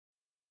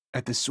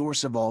At the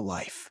source of all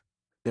life,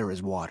 there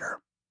is water.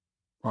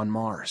 On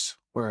Mars,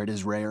 where it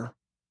is rare,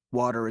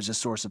 water is a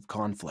source of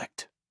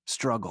conflict,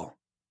 struggle,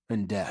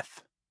 and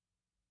death.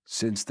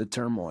 Since the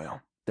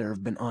turmoil, there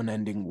have been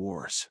unending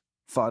wars,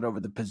 fought over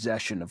the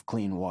possession of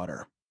clean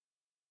water.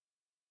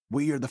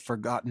 We are the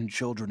forgotten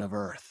children of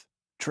Earth,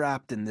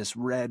 trapped in this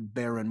red,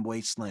 barren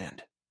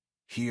wasteland.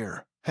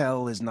 Here,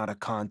 hell is not a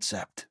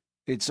concept,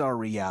 it's our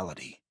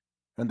reality.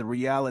 And the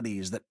reality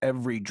is that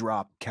every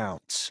drop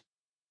counts.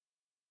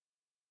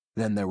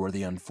 Then there were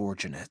the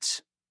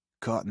unfortunates,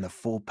 caught in the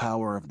full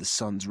power of the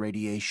sun's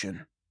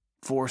radiation,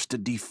 forced to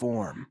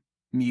deform,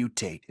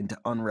 mutate into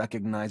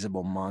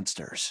unrecognizable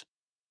monsters.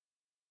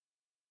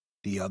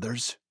 The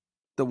others,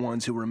 the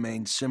ones who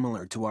remained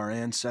similar to our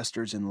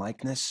ancestors in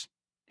likeness,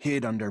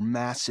 hid under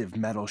massive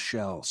metal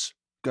shells,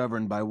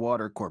 governed by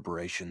water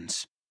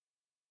corporations.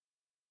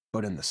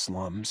 But in the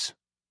slums,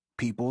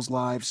 people's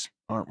lives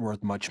aren't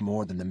worth much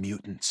more than the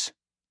mutants.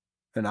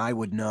 And I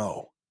would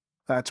know.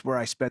 That's where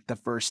I spent the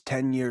first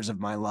 10 years of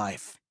my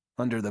life,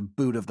 under the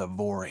boot of the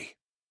Vori.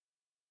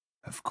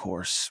 Of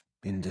course,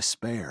 in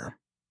despair,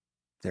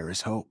 there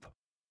is hope.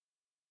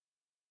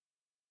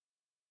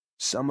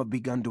 Some have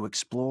begun to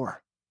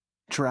explore,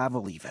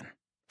 travel even,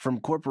 from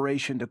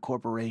corporation to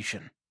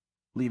corporation,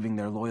 leaving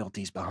their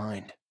loyalties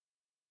behind.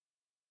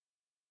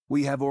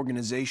 We have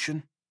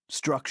organization,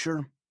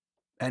 structure,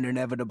 and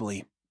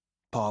inevitably,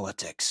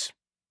 politics.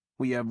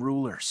 We have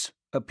rulers,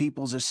 a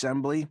people's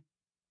assembly,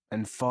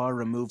 and far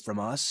removed from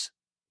us,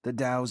 the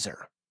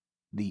Dowser,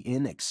 the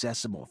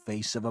inaccessible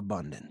face of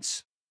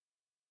abundance.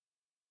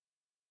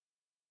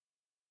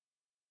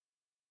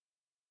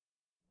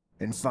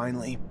 And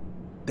finally,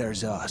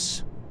 there's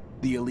us,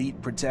 the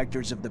elite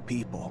protectors of the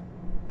people,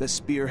 the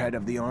spearhead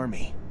of the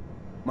army,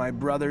 my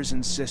brothers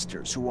and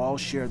sisters who all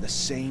share the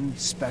same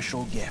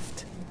special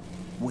gift.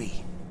 We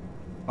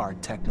are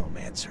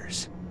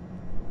Technomancers.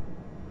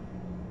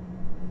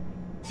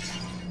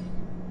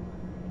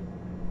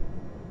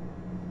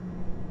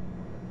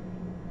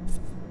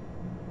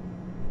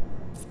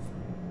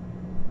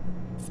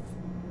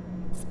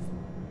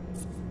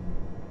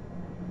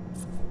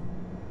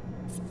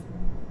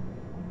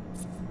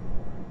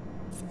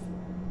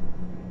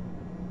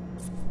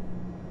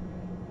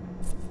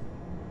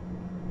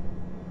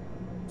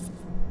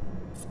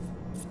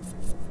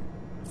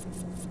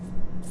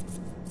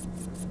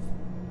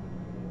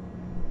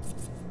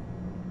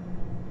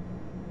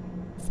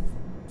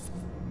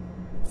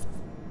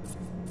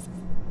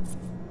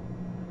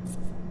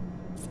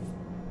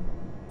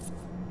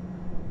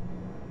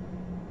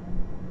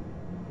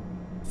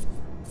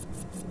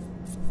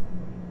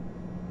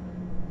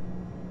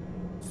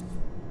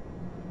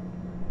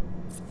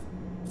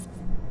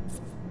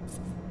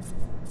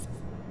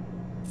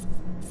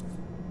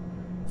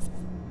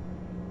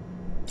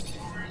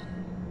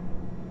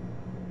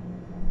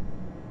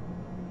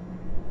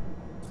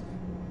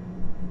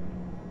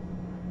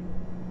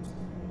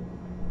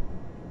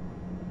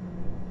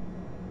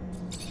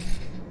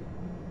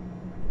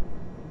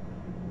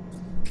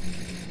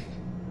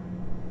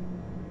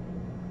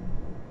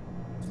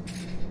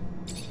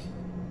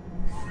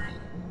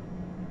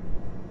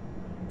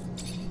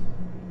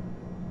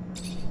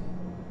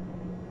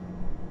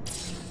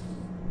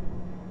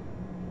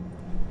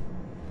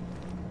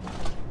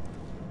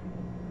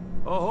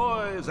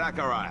 Ahoy,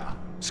 Zachariah.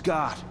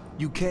 Scott,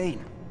 you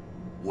came.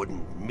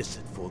 Wouldn't miss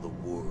it for the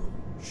world.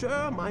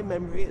 Sure, my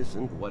memory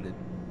isn't what it...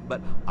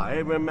 But I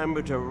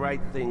remember to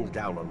write things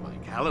down on my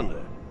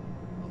calendar.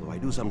 Although I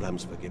do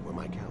sometimes forget where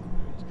my calendar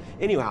is.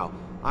 Anyhow,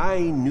 I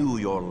knew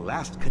your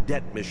last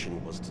cadet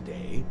mission was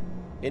today.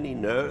 Any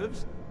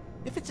nerves?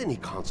 If it's any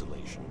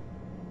consolation,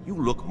 you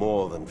look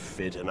more than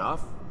fit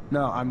enough.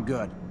 No, I'm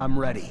good. I'm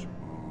ready.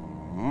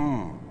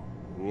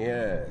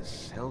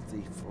 Yes,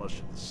 healthy flush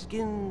of the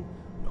skin,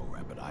 no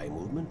rapid eye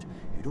movement.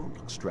 You don't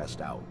look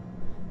stressed out.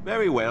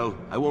 Very well,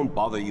 I won't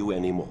bother you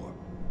anymore.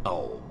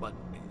 Oh, but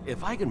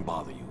if I can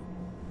bother you,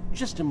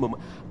 just a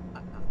moment.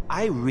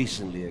 I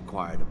recently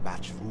acquired a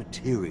batch of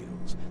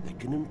materials that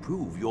can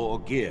improve your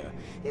gear.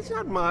 It's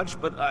not much,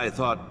 but I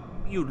thought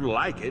you'd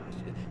like it.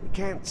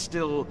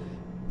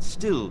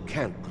 Still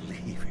can't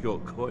believe you're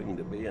going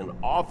to be an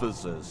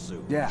officer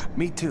soon. Yeah,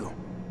 me too.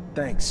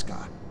 Thanks,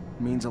 Scott.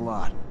 Means a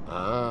lot.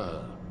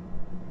 Ah.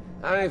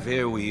 I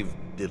fear we've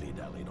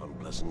dilly-dallied on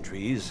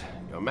pleasantries.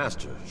 Your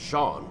Master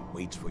Sean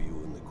waits for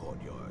you in the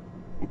courtyard.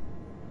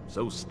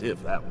 So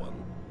stiff, that one.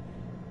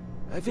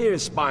 I fear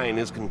his spine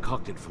is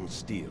concocted from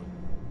steel.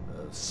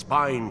 A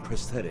spine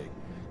prosthetic.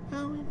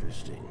 How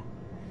interesting.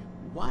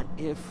 What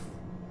if...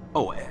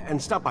 Oh,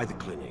 and stop by the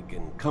clinic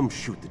and come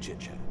shoot the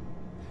chit-chat.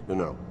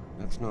 No,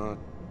 that's not...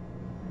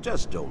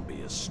 Just don't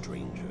be a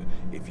stranger.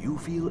 If you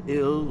feel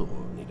ill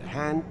or need a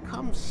hand,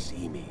 come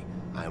see me.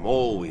 I'm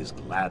always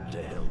glad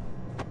to help.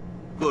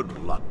 Good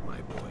luck, my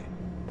boy.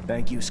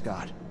 Thank you,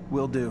 Scott.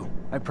 Will do.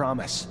 I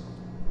promise.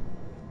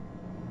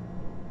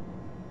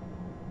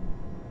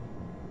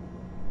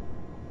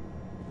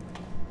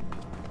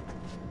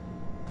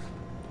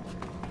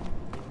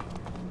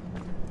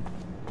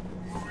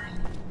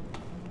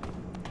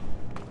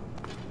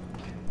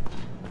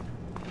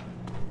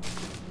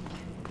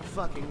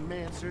 fucking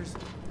Mancers.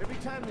 Every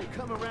time they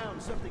come around,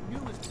 something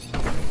new is...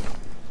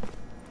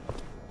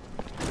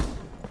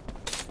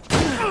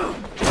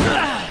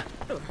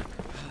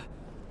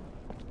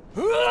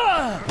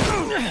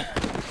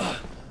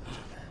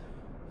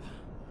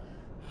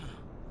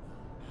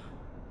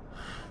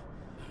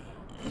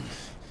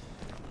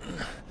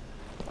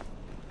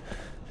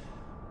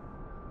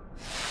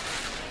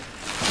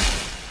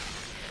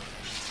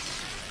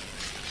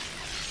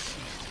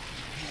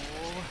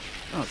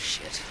 Oh,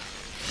 shit.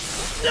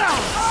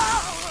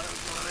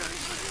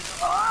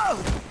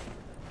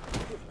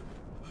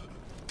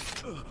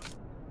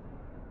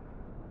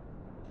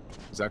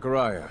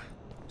 Zachariah,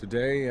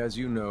 today, as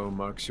you know,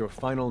 marks your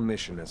final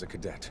mission as a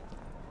cadet.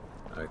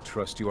 I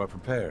trust you are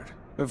prepared.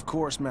 Of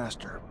course,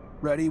 Master.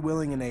 Ready,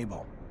 willing, and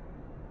able.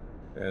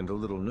 And a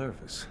little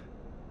nervous.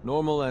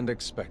 Normal and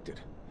expected.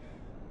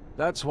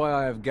 That's why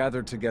I have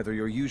gathered together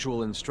your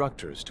usual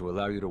instructors to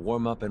allow you to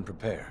warm up and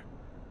prepare.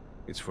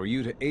 It's for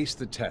you to ace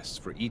the tests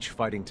for each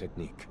fighting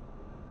technique.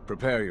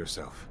 Prepare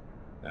yourself.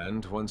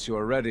 And once you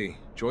are ready,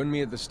 join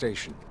me at the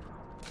station.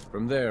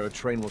 From there, a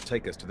train will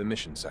take us to the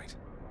mission site.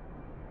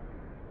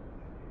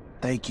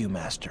 Thank you,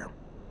 Master.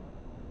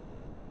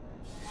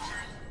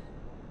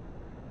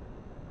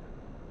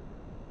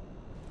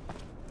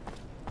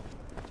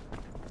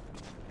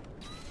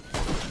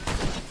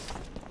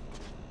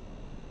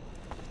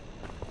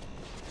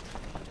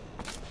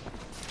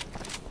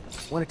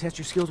 Want to test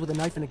your skills with a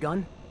knife and a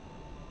gun?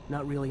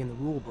 Not really in the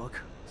rule book,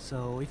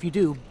 so if you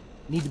do,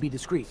 need to be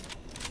discreet.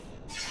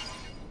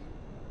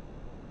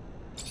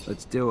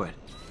 Let's do it.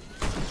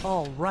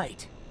 All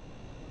right.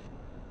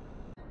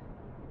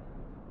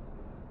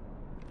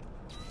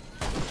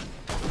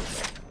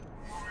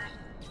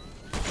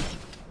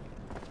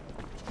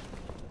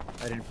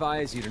 I'd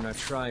advise you to not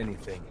try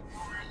anything.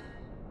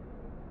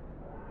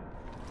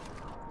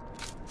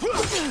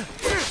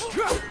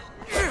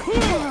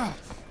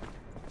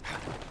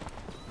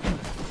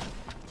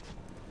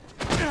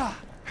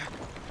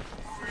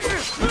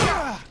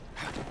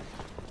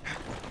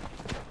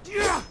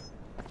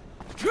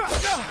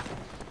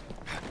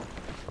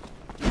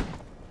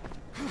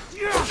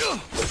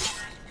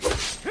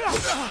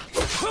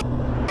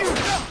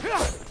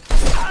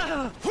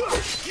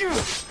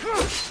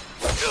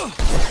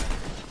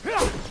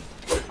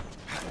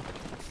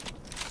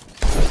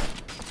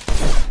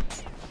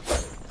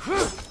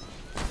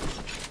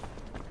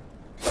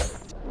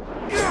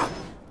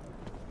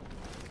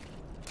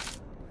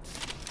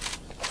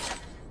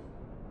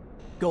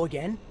 Go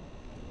again?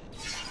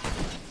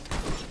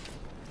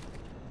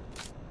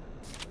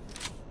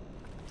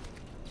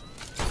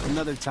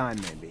 Another time,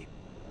 maybe.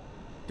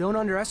 Don't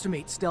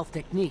underestimate stealth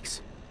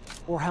techniques,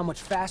 or how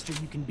much faster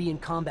you can be in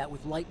combat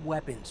with light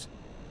weapons.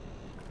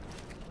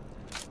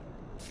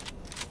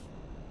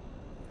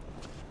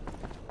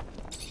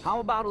 How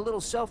about a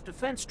little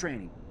self-defense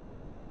training?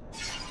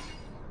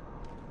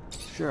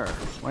 Sure,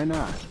 why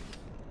not?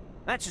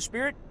 That's the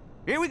spirit.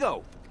 Here we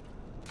go.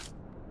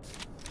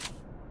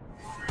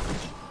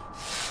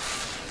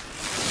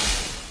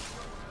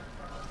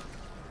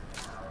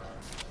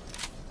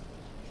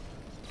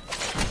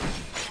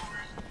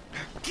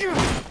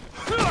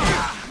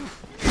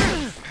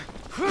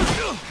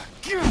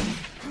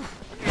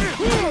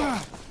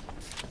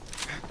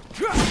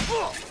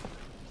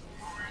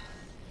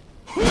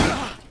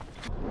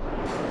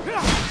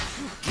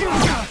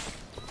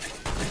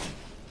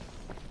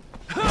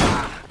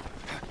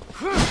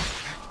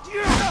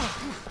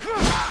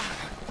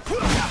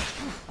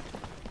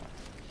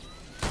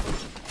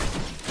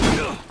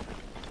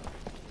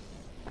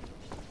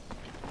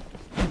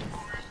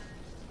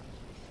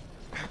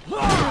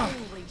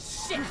 Holy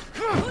shit!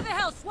 Who the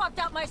hell swapped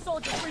out my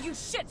soldiers for you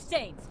shit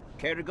stains?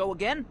 Care to go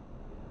again?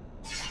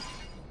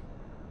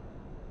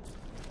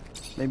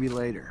 Maybe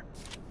later.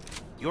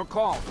 Your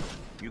call.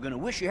 You're gonna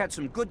wish you had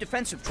some good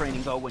defensive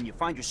training, though, when you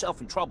find yourself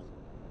in trouble.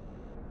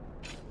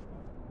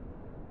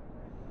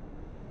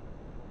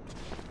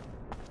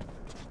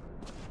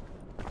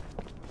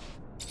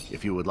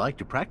 If you would like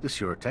to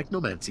practice your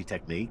technomancy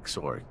techniques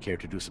or care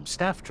to do some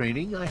staff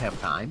training, I have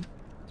time.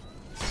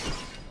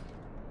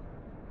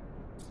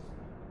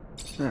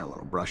 A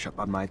little brush up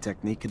on my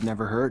technique could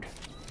never hurt.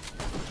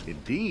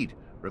 Indeed.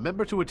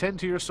 Remember to attend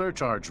to your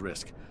surcharge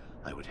risk.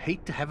 I would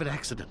hate to have an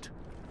accident.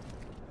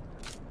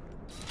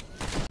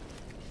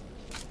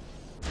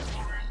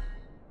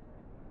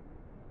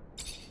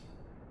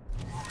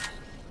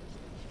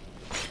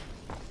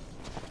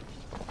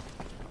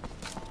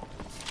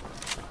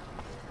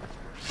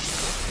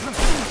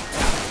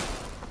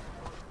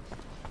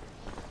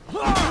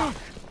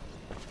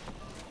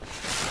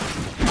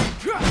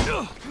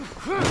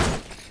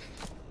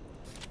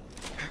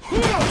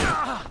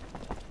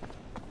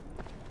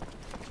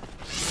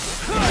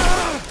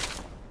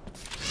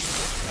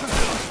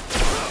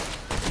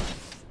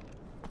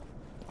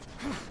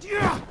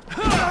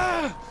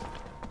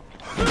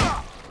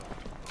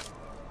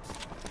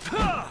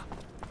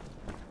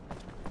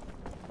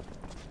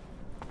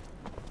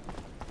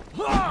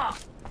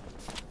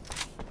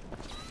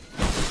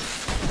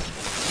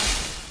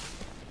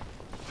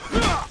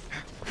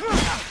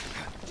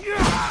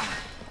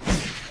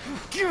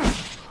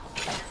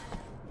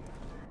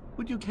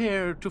 Would you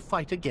care to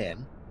fight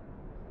again?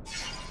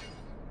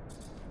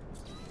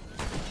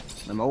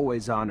 I'm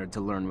always honored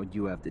to learn what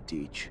you have to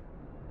teach.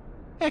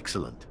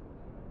 Excellent.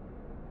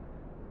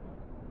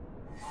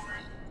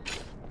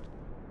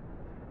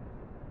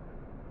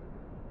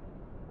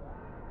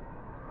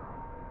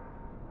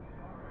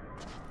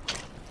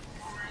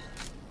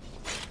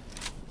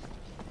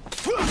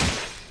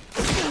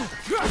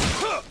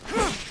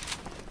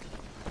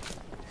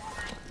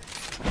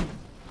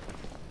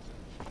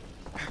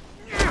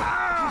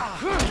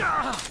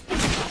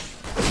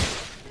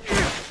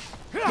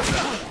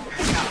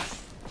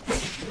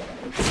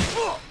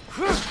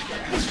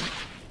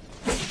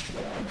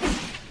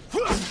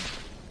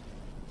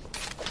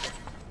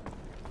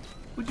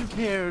 Would you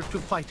care to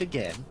fight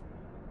again?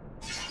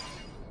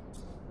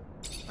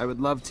 I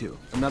would love to.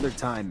 Another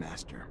time,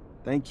 Master.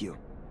 Thank you.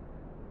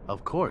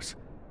 Of course.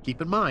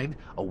 Keep in mind,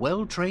 a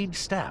well-trained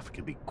staff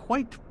can be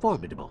quite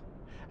formidable.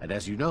 And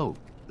as you know,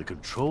 the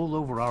control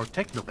over our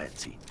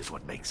technomancy is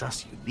what makes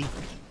us unique.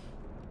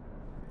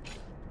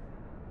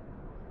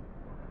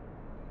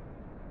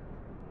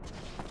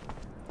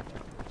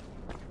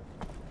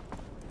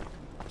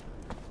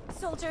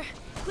 Soldier,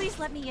 please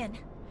let me in.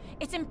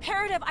 It's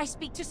imperative I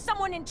speak to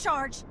someone in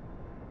charge.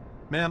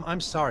 Ma'am,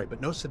 I'm sorry,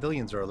 but no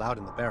civilians are allowed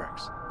in the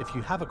barracks. If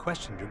you have a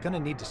question, you're gonna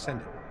need to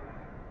send it.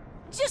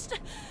 Just,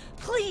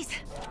 please.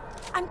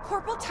 I'm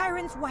Corporal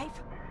Tyron's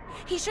wife.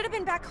 He should have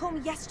been back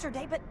home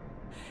yesterday, but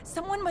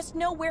someone must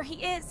know where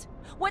he is.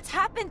 What's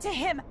happened to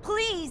him?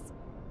 Please!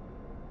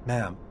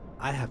 Ma'am,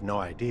 I have no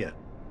idea.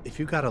 If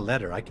you got a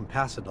letter, I can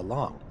pass it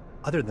along.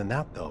 Other than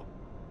that, though,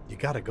 you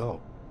gotta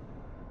go.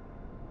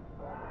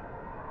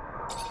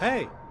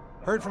 Hey!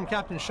 Heard from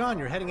Captain Sean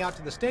you're heading out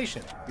to the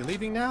station. You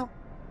leaving now?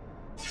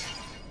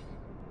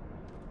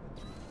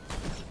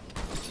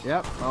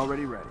 Yep,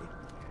 already ready.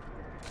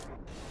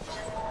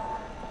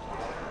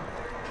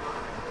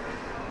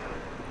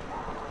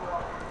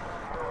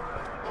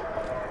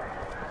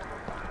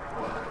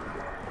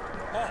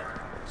 Halt!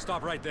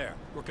 Stop right there.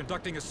 We're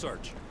conducting a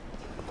search.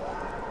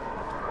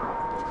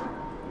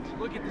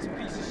 Look at this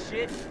piece of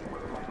shit.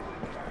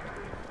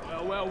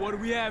 Well, what do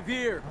we have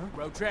here?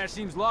 Road trash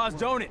seems lost,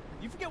 don't it?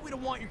 You forget we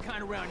don't want your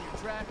kind around your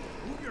track.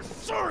 Move your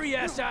sorry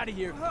ass out of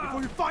here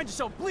before you find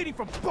yourself bleeding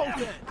from both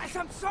ends.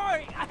 I'm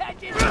sorry. I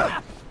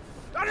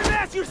didn't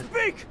ask you to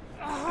speak!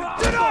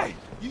 Did I?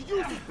 You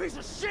useless piece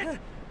of shit!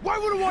 Why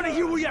would I want to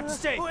hear what you have to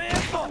say?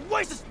 Oh,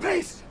 waste of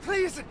space!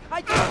 Please!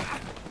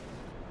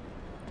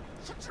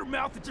 Shut your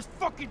mouth and just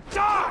fucking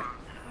die!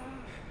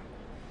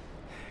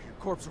 Your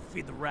corpse will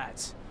feed the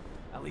rats.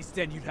 At least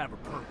then you'd have a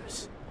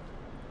purpose.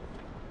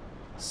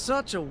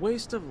 Such a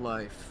waste of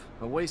life.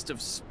 A waste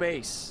of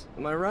space.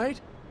 Am I right?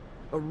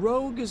 A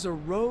rogue is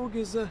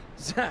a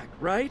Zack,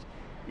 right?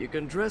 You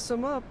can dress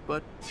him up,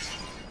 but...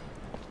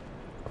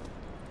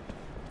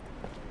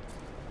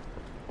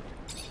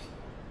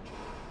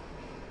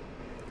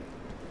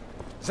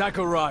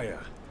 Zachariah,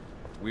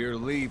 we're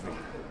leaving.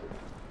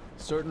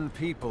 Certain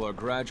people are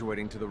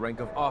graduating to the rank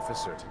of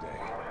officer today.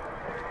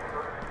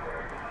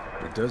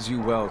 It does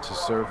you well to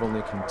serve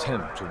only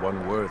contempt to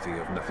one worthy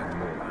of nothing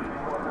more.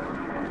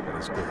 That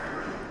is good.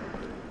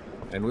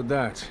 And with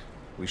that,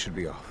 we should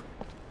be off.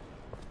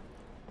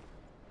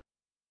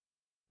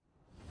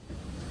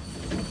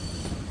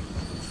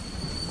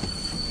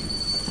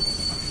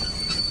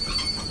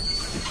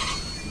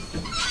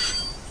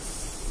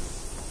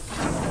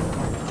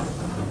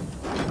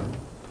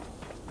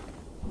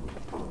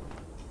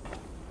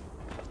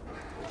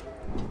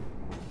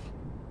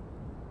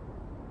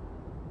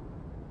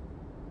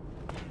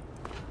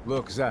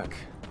 Look, Zack,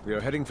 we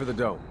are heading for the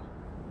dome.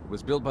 It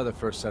was built by the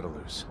first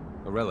settlers,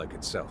 a relic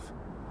itself.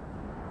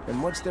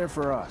 And what's there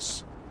for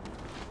us?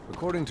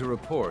 According to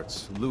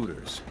reports,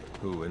 looters,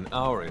 who, in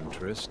our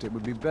interest, it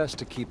would be best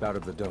to keep out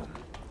of the dome.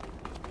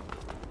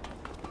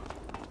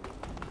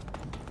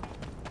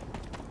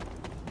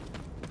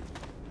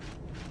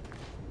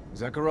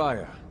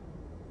 Zachariah,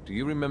 do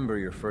you remember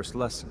your first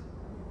lesson?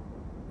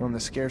 On the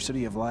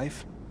scarcity of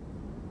life?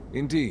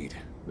 Indeed,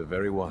 the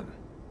very one.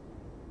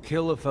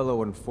 Kill a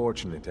fellow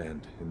unfortunate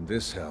and, in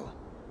this hell,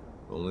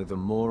 only the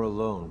more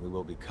alone we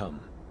will become.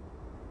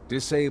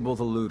 Disable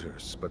the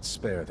looters, but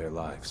spare their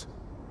lives.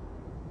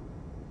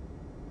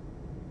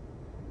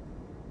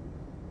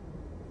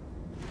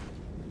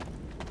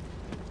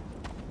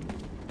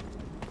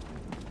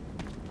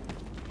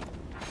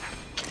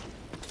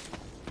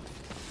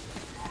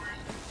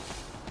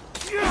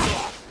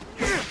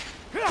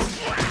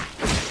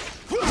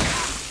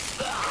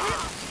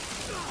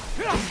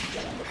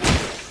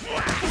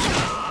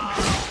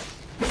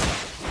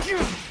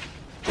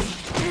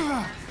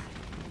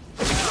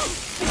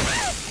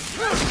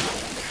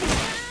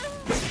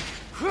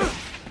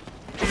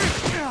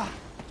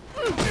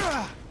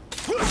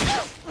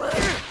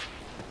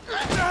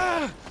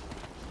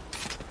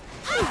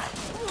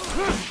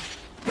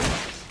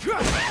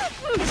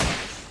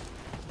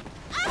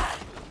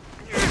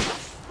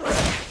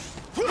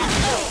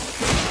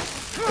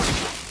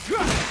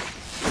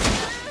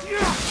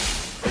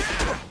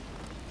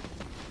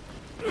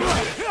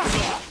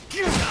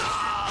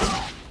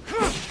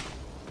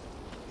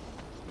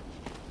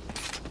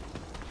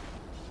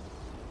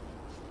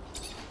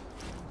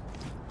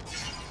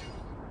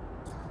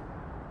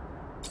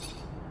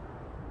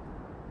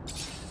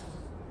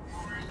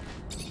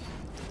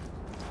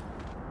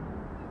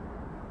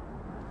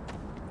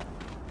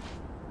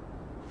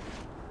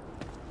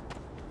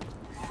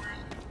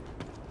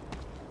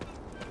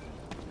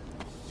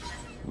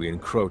 We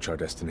encroach our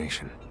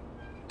destination.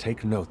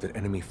 Take note that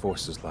enemy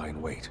forces lie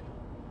in wait.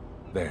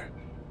 There,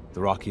 the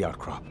rocky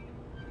outcrop.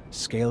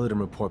 Scale it and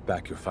report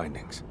back your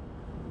findings.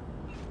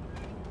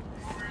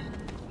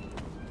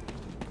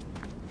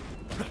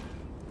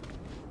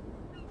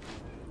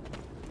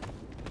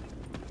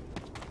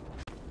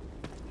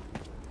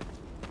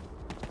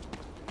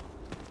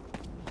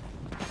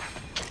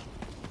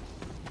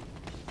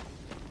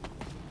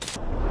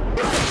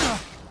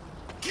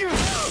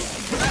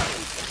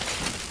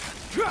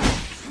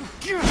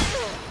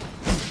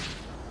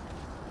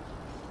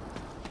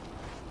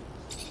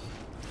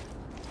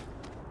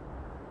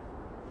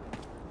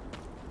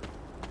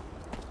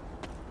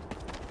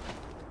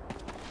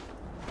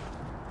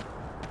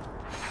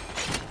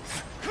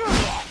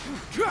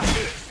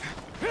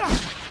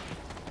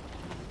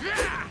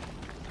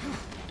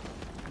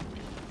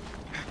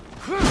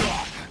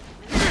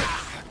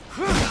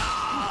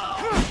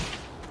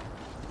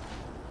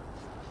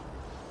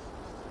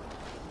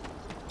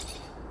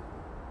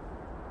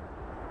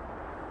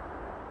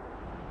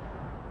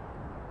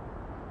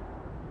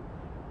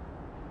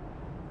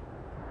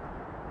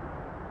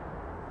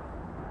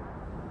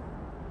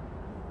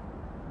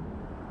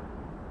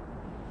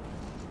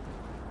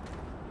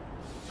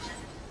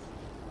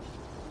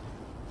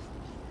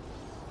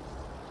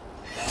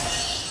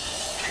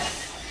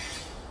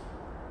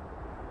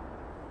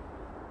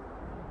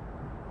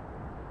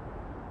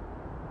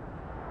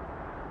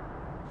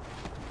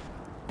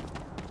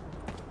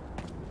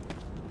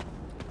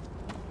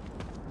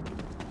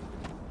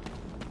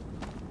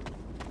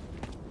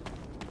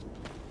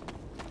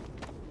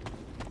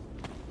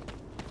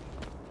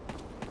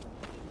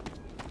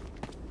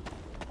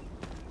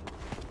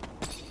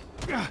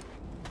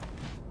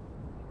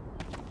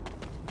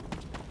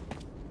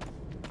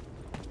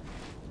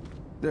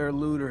 There are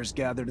looters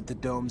gathered at the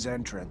dome's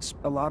entrance.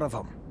 A lot of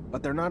them.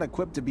 But they're not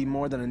equipped to be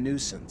more than a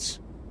nuisance.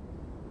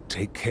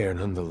 Take care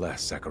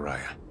nonetheless,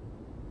 Zachariah.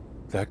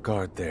 That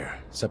guard there,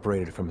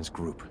 separated from his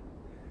group.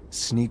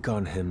 Sneak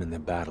on him and the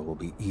battle will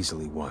be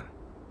easily won.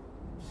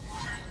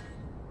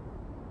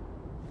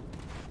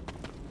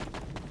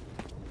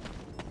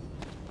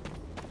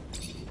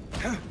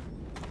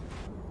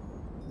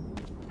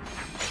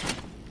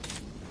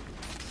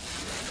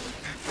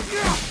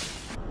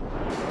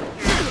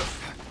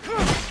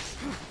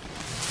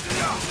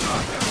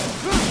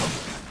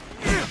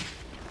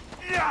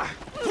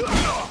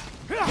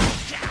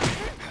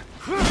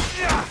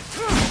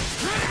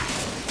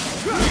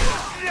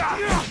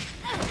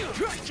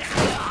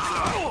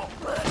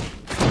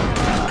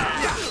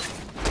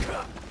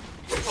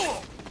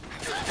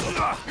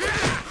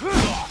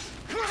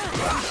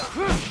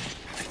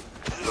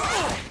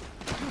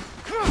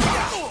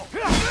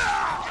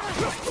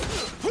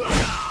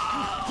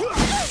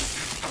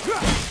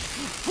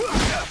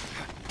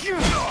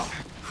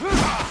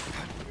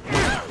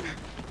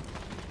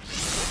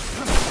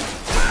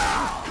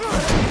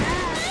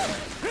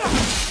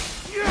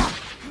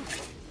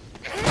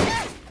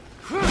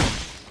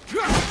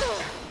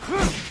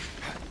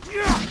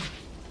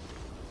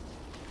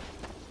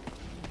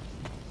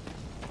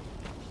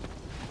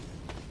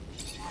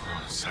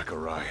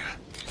 Zachariah,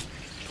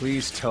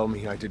 please tell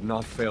me I did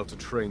not fail to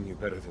train you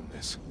better than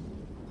this.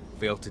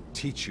 Fail to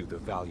teach you the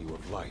value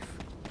of life,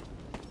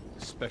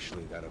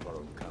 especially that of our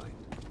own kind.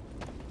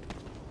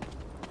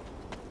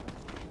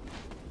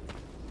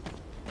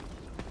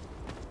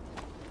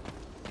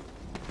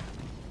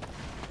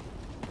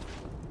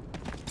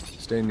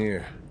 Stay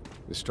near.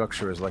 The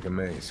structure is like a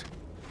maze.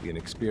 The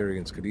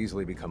inexperienced could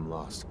easily become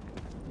lost.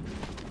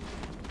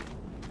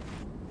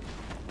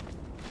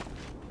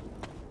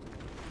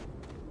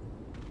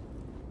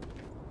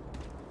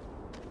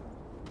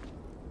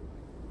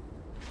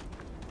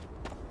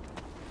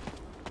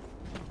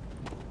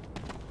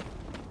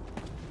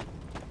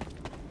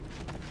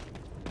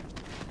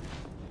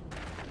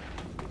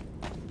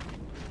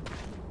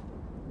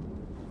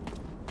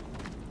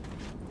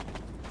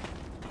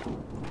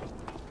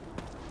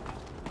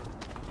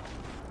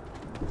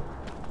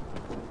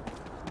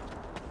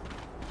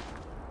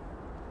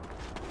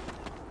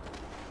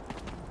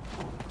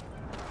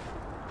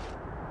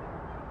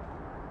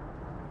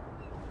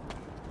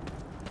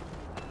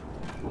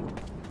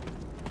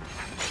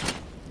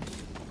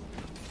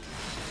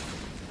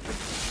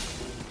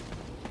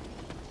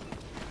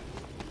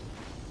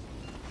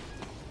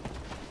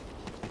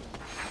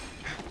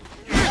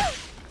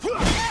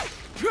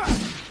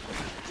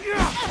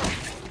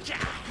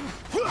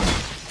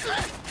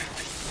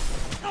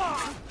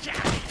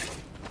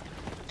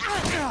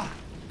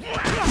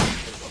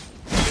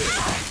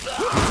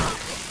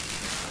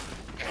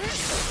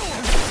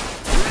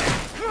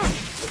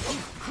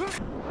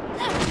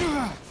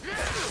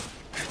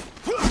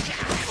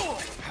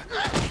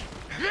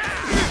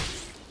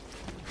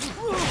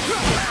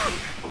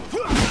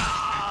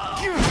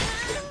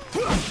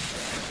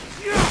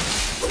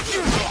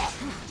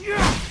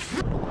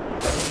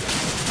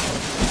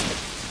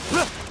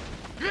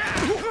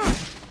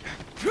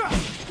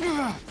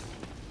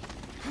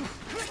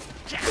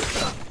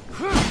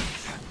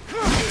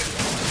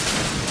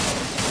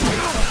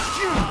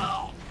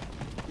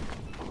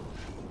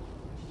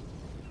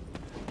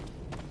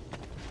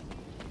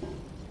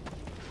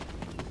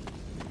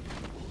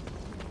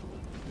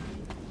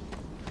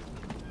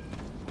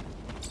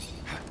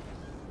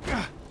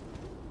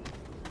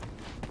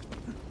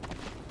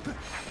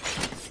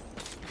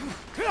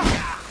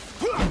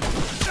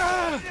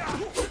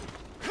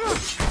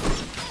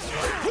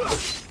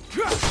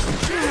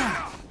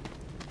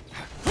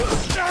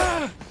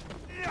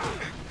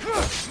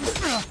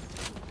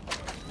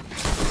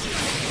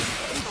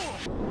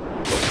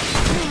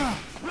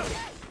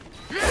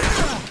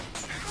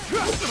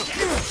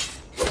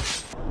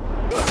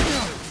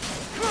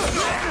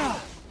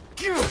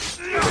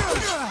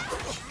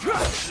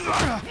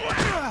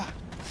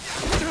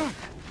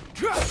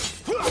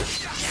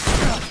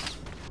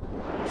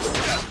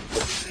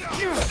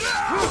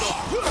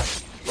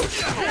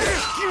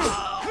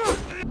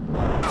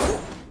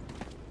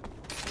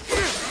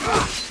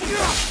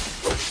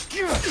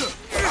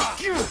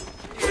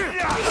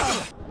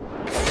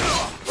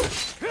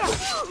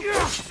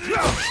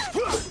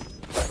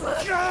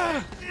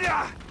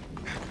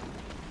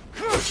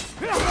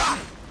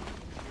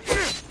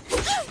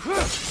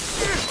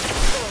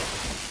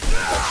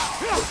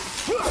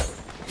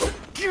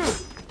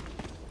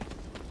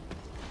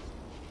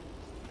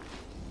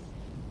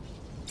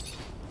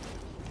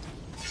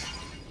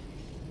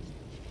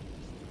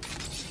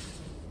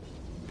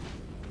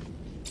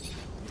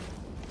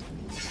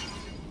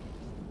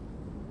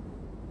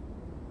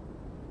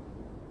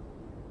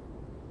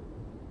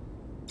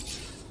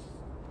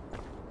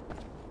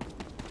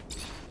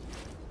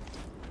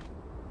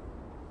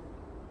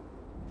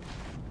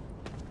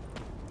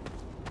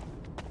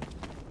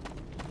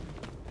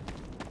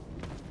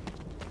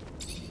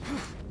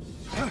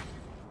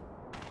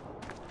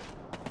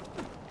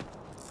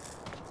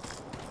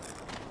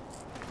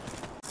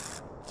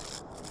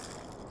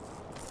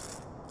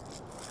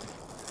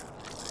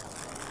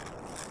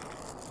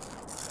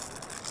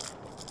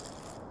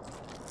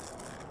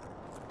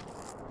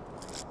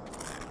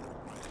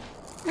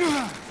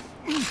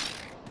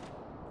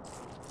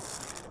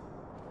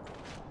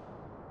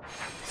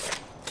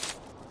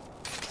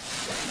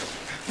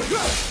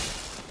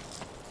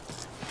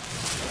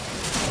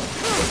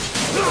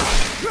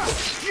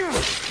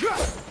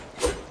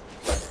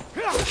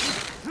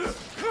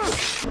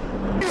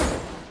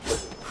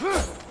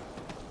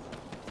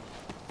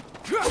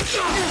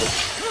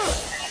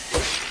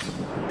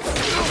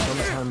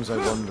 Sometimes I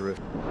wonder if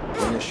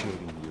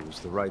initiating you is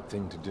the right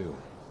thing to do.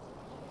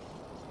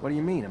 What do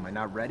you mean? Am I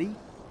not ready?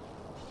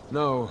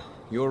 No,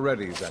 you're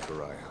ready,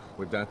 Zachariah.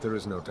 With that, there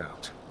is no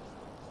doubt.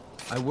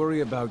 I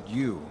worry about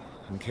you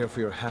and care for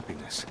your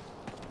happiness.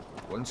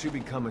 Once you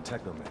become a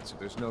Technomancer,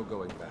 there's no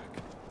going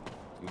back.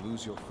 You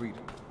lose your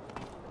freedom.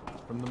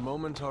 From the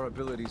moment our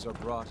abilities are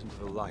brought into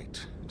the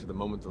light, to the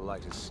moment the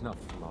light is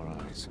snuffed from our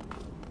eyes,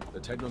 the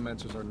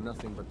Technomancers are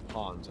nothing but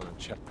pawns on a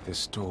chess.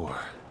 This door.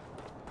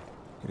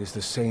 It is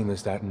the same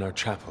as that in our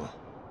chapel.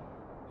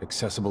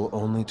 Accessible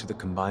only to the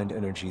combined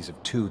energies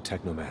of 2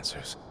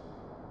 Technomancers.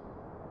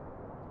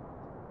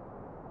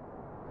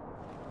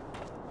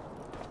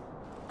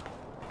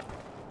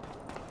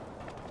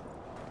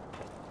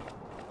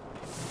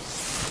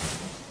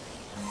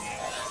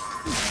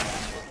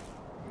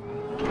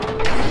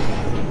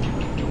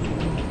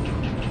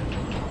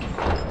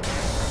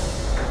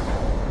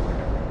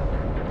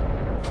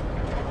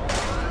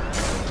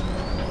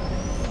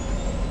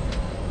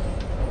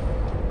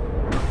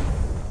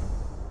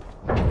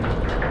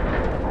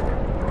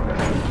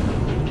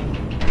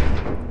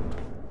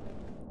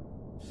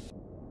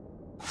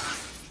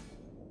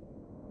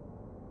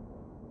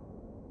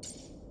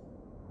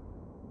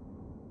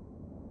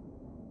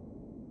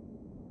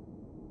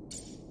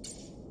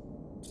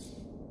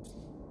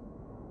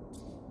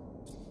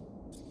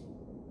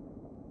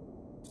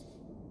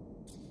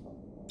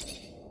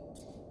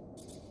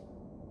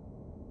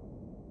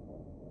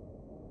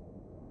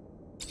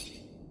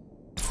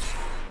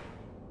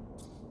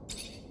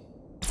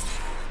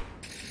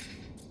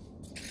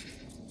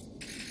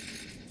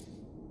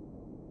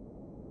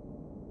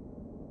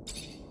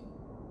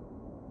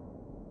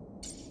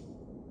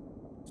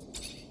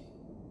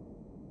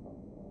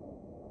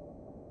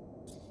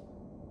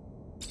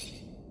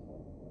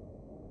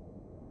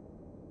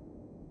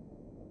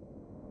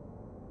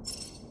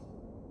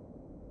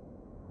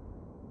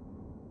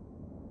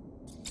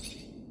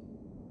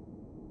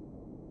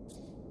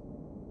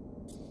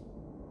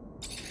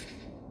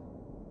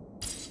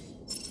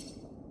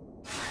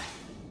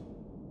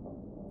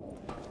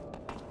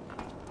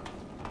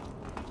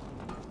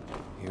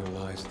 Here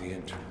lies the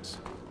entrance,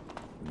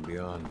 and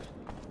beyond,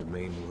 the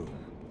main room,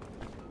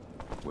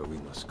 where we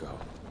must go.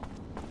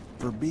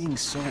 For being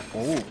so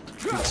old,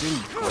 it's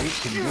in great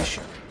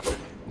condition.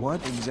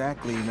 What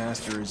exactly,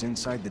 Master, is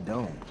inside the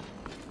dome?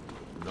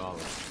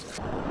 Knowledge.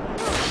 The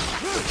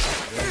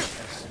very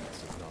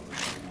essence of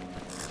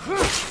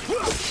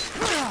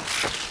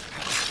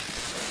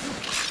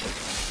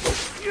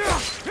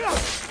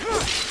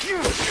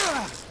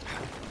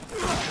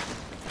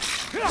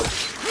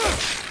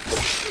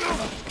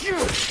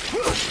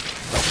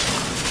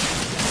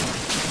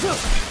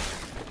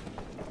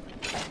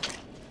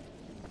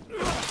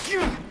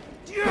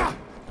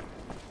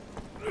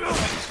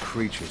These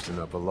creatures do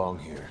not belong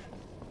here.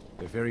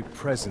 Their very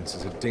presence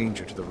is a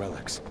danger to the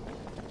relics.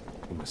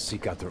 We must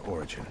seek out their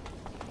origin.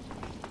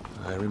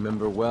 I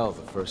remember well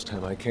the first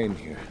time I came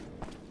here.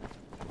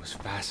 It was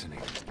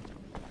fascinating.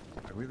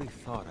 I really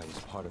thought I was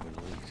part of an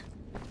elite.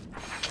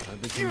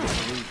 I've become a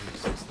believer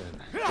since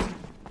then.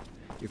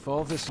 If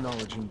all this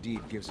knowledge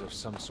indeed gives us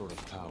some sort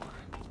of power,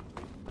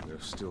 we're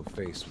still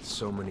faced with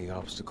so many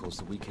obstacles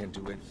that we can't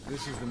do it.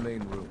 This is the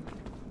main room.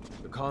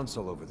 The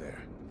console over there.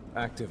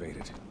 Activate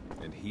it,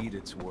 and heed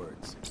its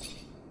words.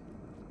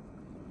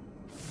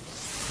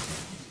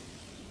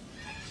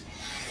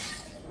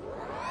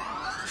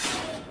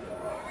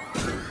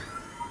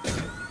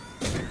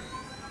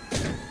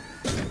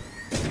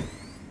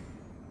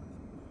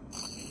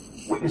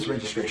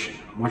 Previous registration,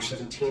 March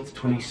 17th,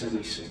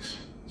 2076.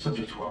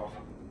 Subject 12.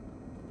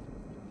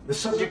 The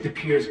subject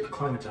appears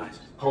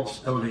acclimatized,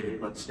 pulse elevated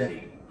but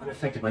steady,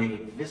 unaffected by any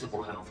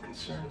visible health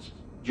concerns.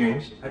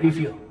 James, how do you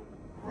feel?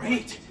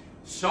 Great!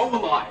 So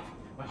alive!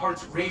 My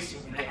heart's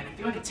racing, and I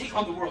feel like I can take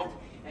on the world.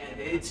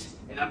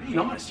 And I'm being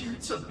honest here,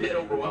 it's a bit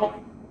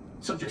overwhelming.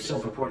 Subject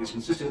self-report is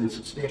consistent and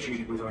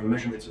substantiated with our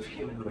measurements of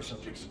human and other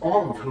subjects,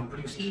 all of whom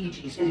produce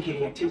EEGs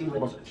indicating activity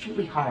levels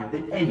acutely higher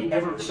than any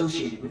ever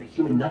associated with a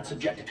human not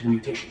subjected to the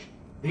mutation.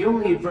 The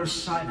only adverse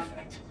side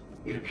effect,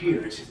 it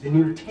appears, is the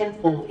near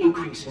tenfold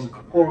increase in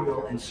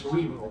corporeal and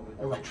cerebral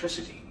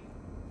electricity.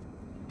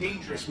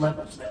 Dangerous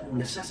levels that will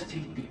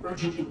necessitate the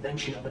urgent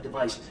invention of a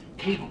device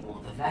capable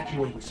of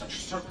evacuating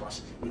such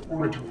surplus in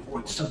order to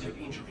avoid subject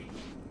injury.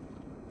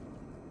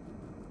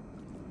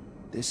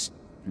 This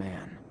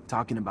man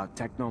talking about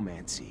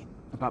technomancy,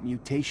 about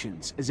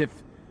mutations, as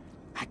if...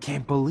 I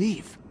can't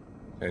believe.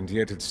 And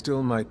yet it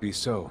still might be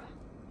so.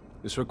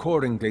 This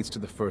recording dates to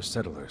the first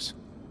settlers.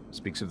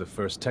 Speaks of the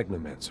first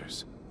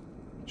Technomancers.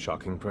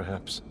 Shocking,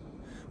 perhaps.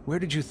 Where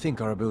did you think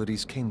our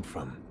abilities came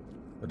from?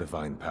 A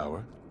divine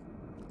power?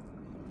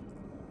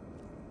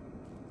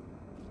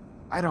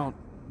 I don't...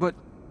 but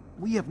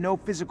we have no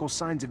physical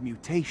signs of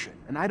mutation,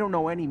 and I don't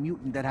know any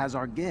mutant that has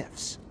our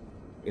gifts.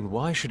 And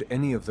why should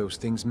any of those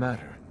things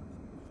matter?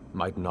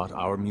 Might not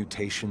our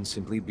mutation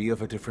simply be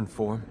of a different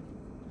form?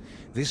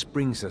 This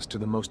brings us to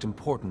the most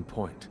important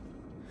point.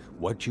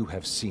 What you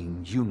have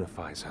seen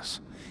unifies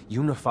us,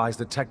 unifies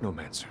the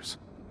Technomancers.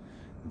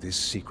 This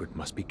secret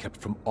must be kept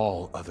from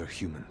all other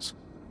humans.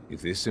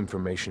 If this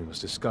information was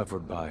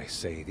discovered by,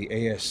 say, the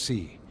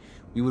ASC,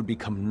 we would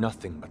become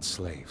nothing but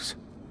slaves.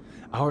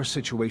 Our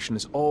situation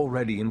is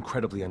already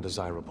incredibly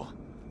undesirable.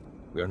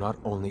 We are not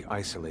only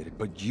isolated,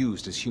 but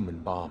used as human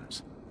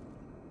bombs.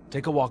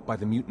 Take a walk by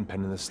the mutant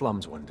pen in the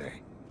slums one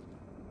day.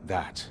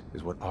 That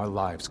is what our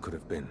lives could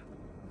have been.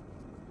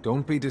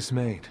 Don't be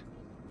dismayed.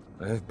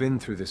 I have been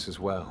through this as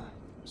well,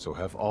 so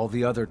have all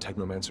the other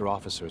Technomancer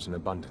officers in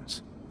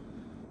abundance.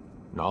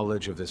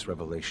 Knowledge of this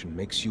revelation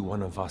makes you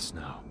one of us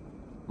now,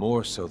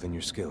 more so than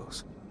your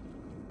skills.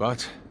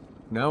 But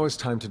now is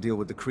time to deal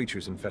with the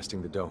creatures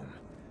infesting the dome.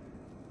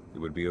 It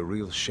would be a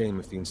real shame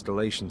if the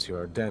installations here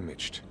are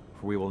damaged,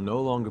 for we will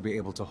no longer be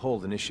able to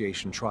hold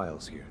initiation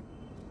trials here.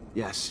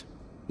 Yes.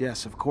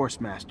 Yes, of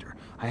course, Master.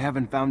 I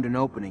haven't found an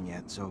opening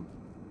yet, so...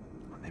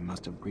 they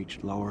must have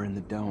breached lower in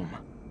the dome.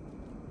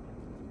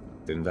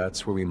 Then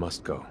that's where we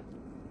must go.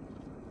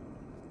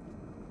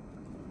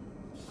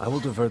 I will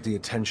divert the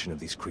attention of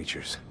these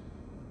creatures.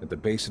 At the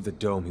base of the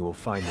dome, you will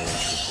find their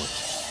entry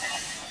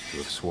point. To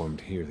have swarmed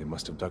here, they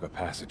must have dug a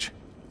passage.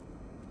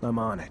 I'm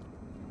on it.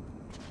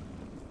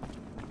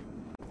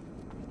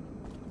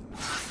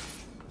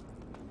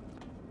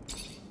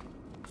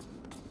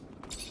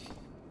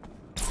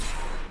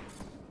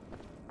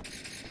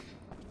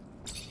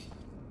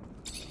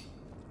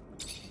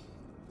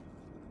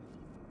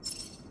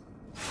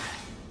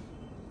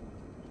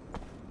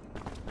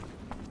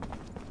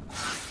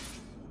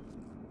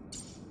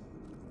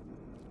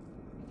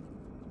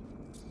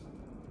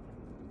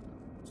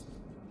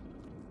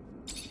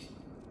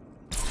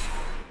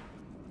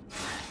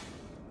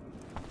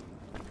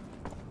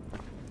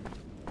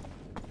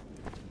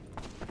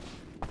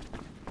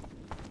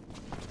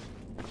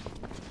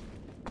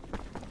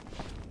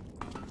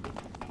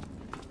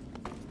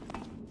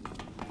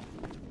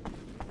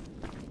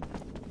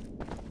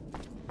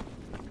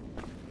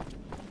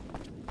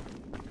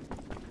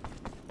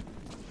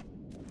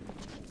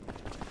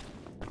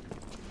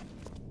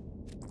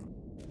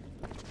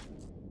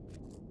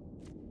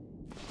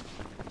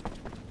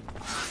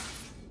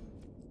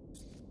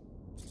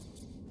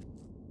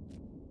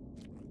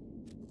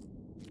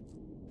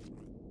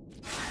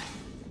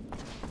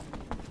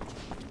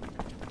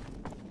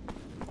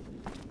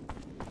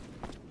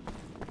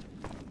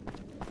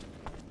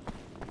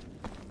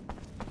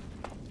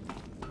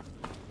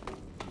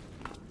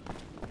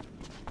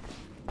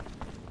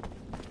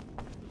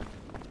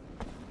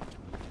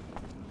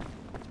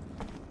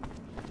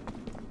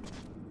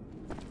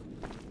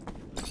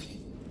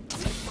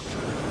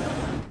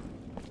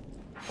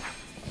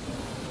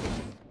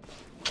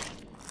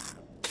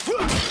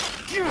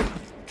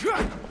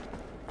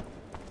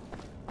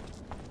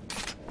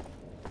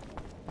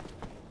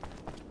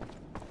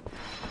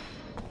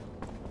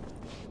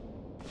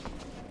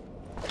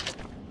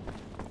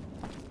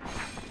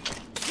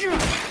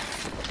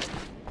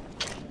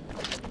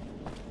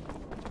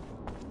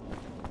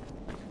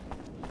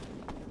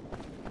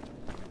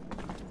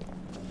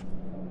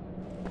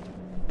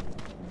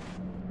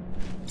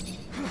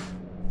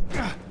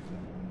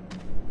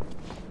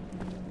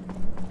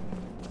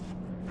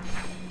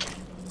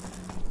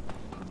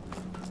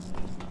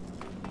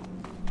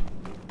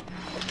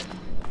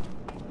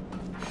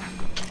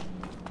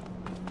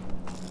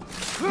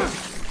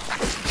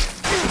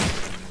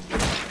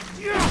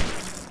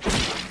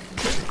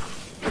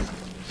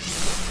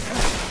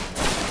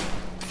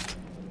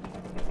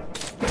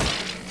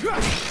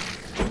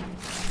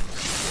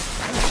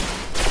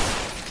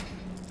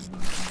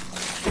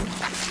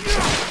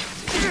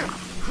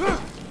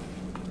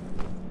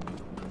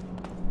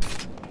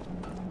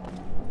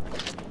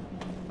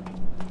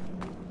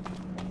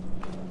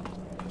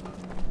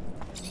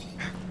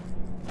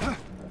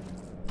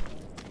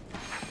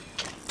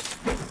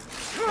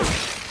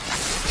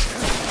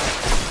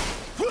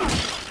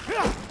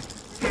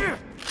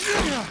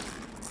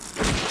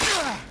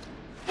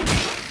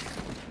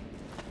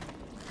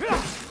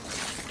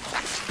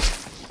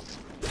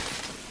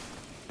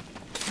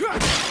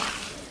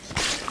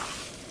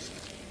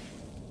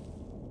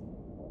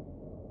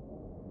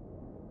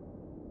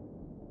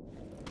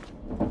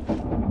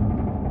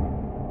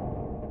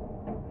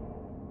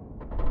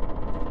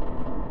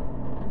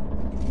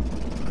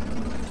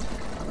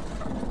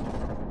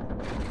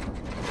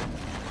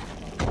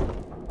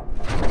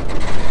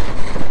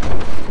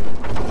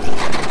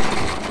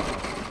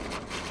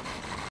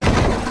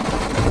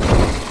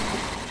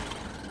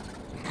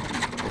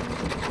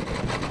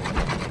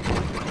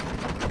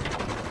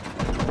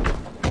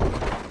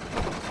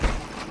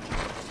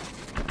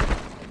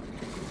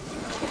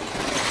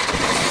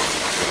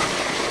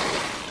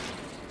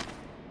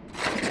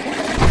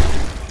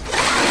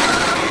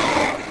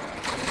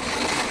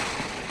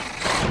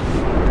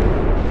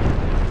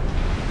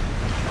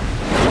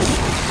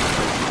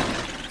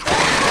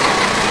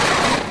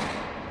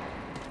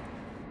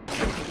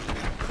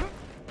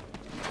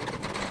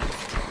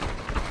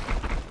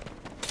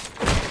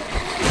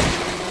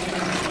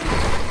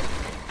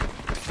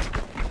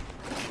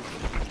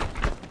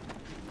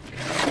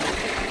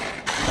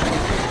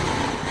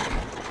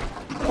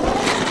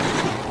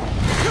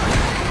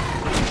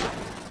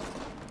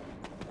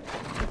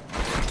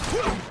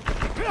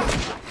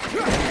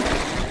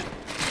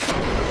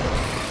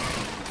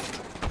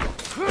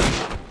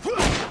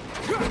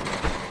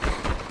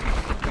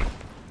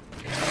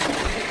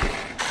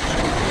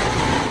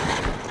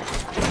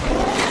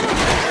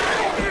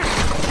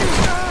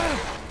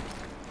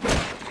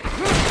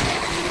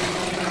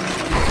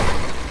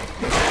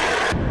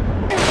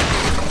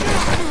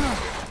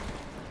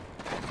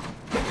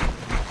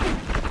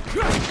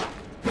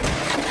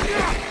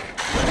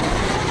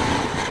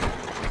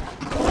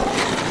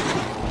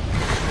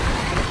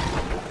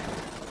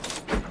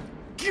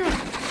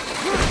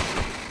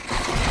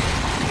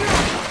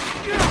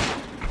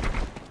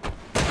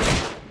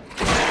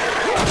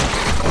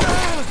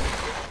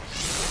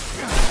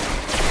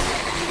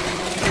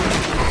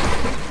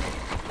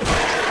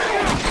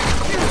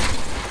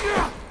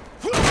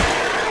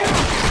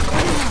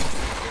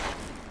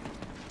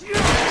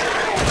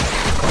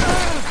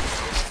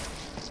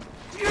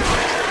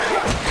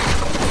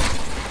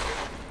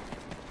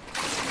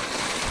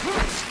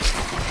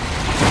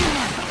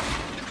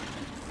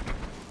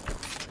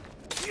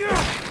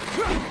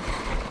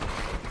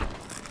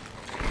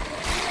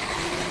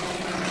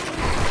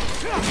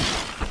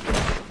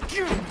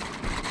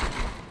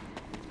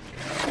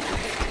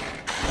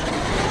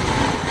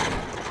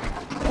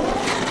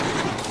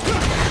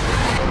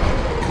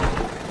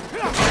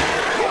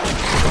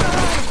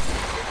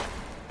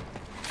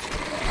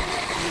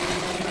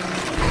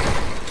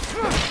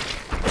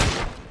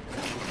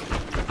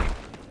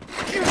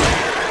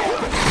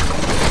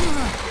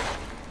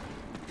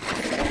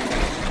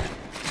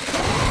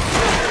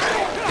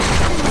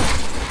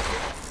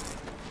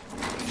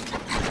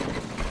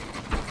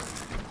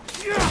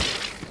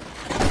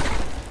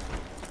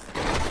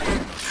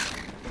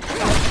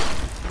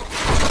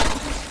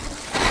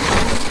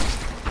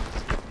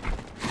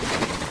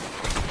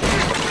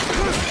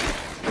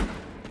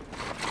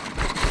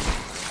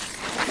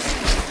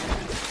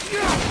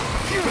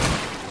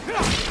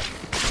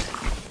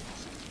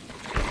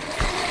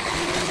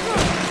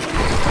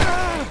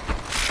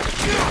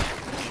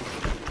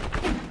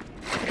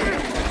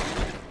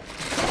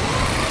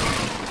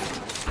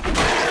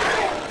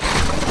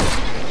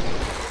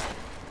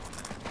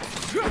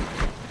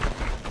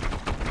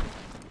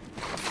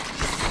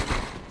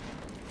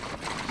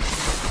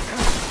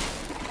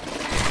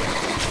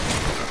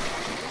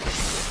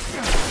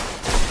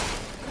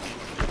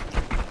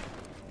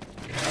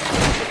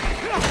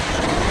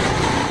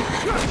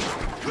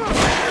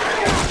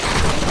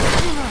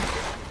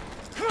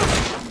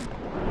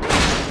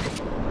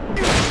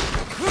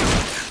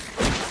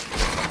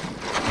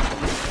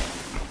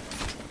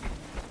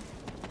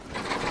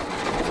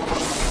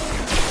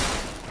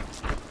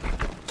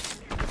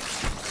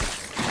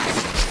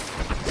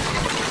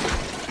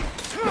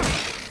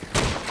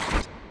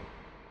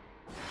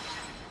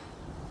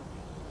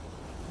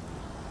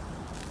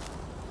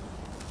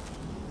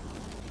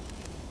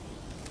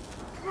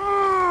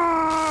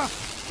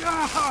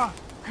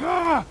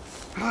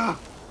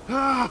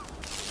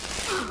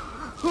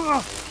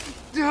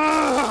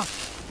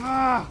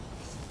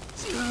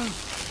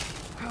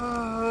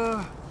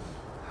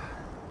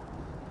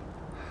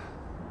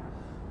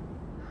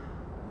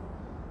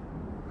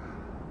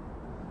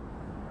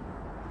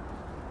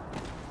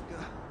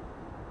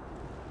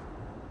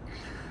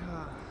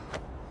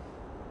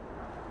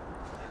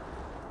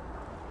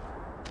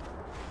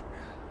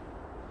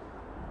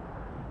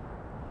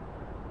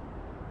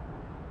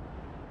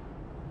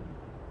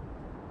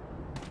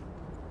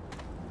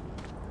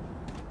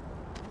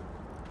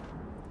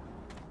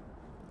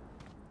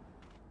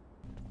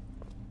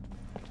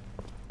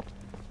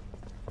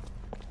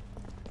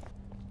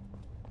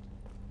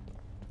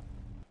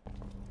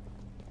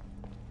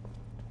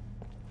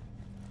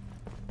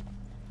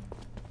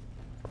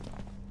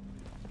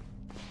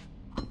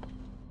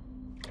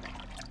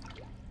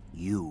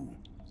 You,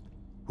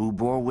 who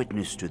bore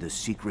witness to the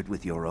secret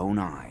with your own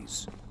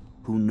eyes,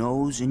 who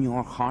knows in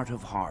your heart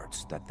of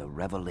hearts that the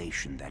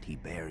revelation that he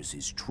bears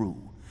is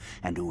true,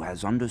 and who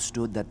has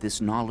understood that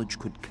this knowledge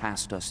could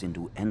cast us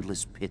into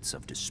endless pits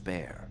of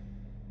despair.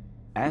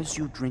 As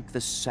you drink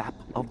the sap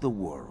of the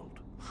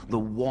world, the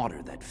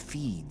water that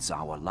feeds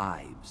our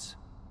lives,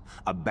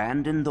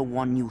 abandon the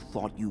one you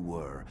thought you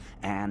were,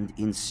 and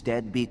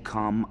instead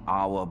become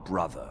our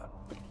brother,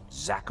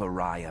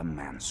 Zachariah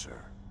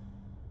Mancer.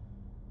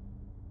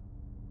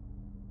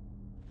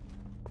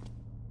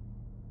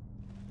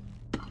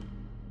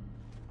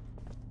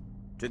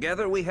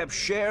 Together we have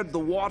shared the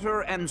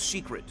water and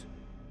secret.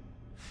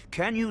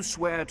 Can you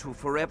swear to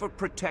forever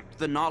protect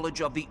the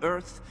knowledge of the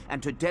Earth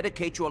and to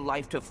dedicate your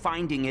life to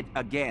finding it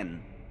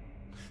again?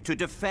 To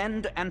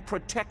defend and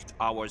protect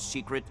our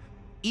secret,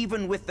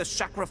 even with the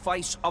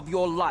sacrifice of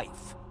your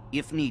life,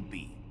 if need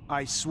be?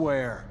 I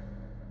swear.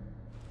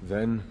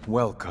 Then,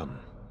 welcome,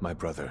 my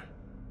brother.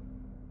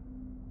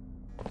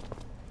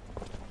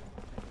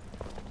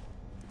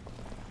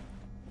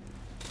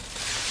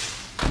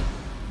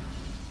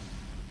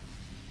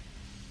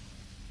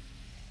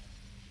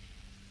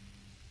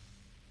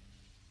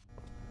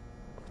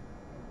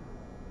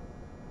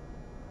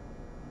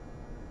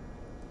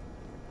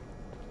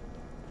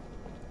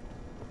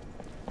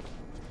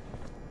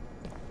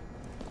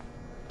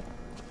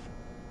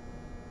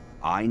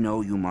 I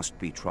know you must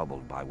be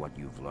troubled by what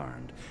you've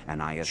learned,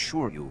 and I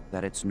assure you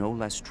that it's no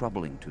less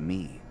troubling to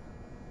me.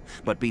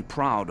 But be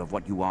proud of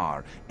what you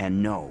are,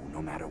 and know,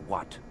 no matter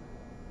what,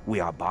 we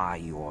are by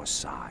your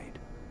side.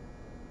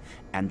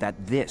 And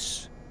that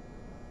this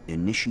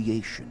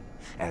initiation,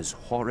 as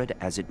horrid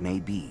as it may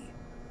be,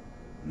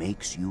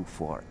 makes you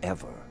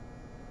forever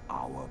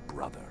our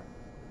brother.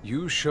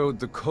 You showed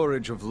the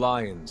courage of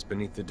lions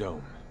beneath the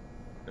dome,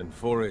 and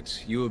for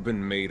it, you have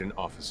been made an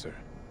officer.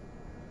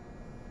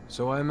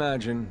 So I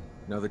imagine,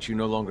 now that you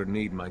no longer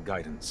need my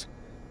guidance,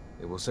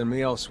 it will send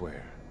me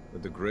elsewhere,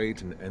 with the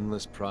great and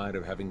endless pride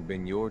of having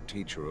been your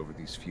teacher over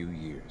these few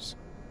years.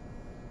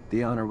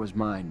 The honor was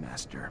mine,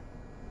 Master.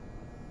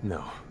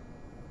 No,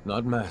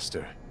 not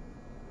Master.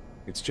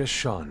 It's just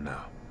Sean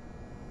now.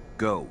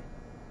 Go.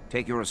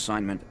 Take your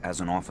assignment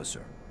as an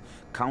officer.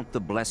 Count the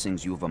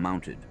blessings you've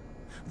amounted,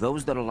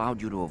 those that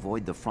allowed you to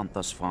avoid the front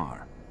thus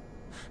far.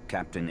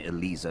 Captain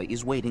Eliza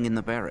is waiting in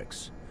the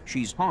barracks.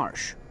 She's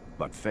harsh,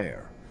 but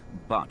fair.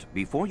 But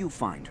before you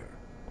find her,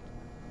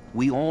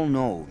 we all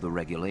know the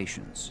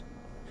regulations.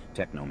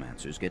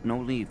 Technomancers get no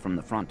leave from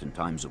the front in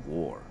times of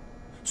war.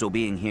 So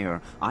being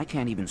here, I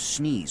can't even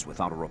sneeze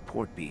without a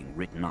report being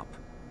written up.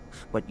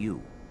 But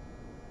you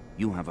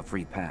have a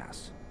free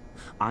pass.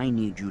 I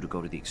need you to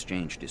go to the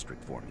exchange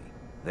district for me.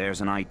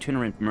 There's an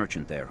itinerant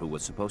merchant there who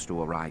was supposed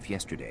to arrive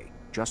yesterday.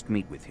 Just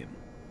meet with him.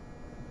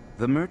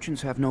 The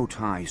merchants have no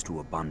ties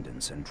to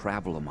abundance and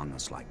travel among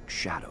us like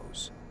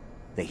shadows.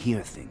 They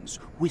hear things,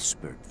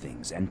 whispered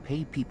things, and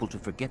pay people to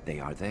forget they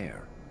are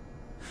there.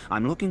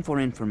 I'm looking for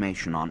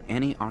information on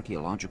any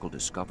archaeological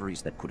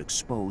discoveries that could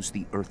expose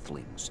the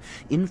Earthlings.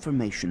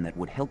 Information that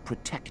would help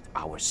protect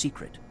our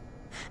secret.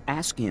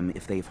 Ask him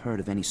if they've heard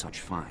of any such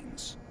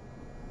finds.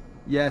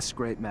 Yes,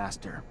 Great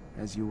Master,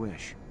 as you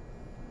wish.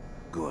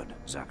 Good,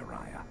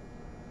 Zachariah.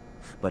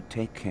 But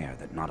take care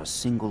that not a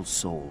single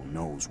soul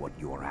knows what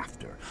you're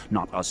after.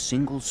 Not a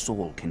single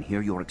soul can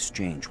hear your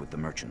exchange with the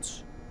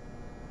merchants.